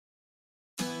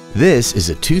This is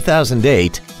a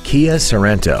 2008 Kia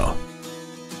Sorento.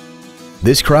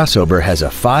 This crossover has a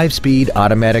 5-speed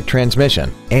automatic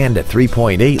transmission and a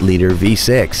 3.8-liter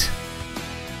V6.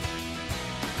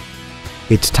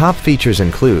 Its top features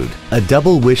include a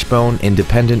double wishbone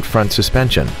independent front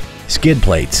suspension, skid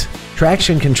plates,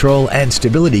 traction control and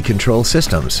stability control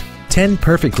systems, 10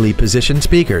 perfectly positioned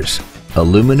speakers,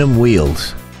 aluminum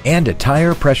wheels, and a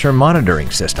tire pressure monitoring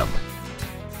system.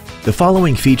 The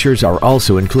following features are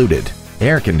also included: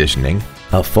 air conditioning,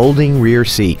 a folding rear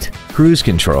seat, cruise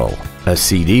control, a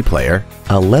CD player,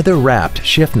 a leather-wrapped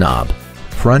shift knob,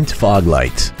 front fog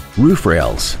lights, roof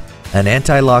rails, an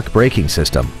anti-lock braking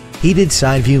system, heated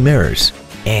side view mirrors,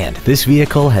 and this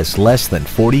vehicle has less than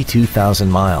 42,000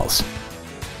 miles.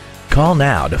 Call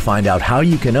now to find out how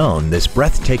you can own this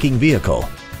breathtaking vehicle.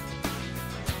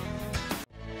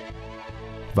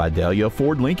 Vidalia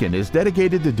Ford Lincoln is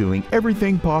dedicated to doing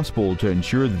everything possible to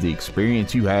ensure that the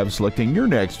experience you have selecting your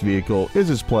next vehicle is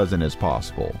as pleasant as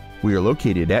possible. We are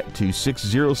located at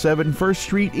 2607 First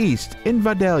Street East in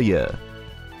Vidalia.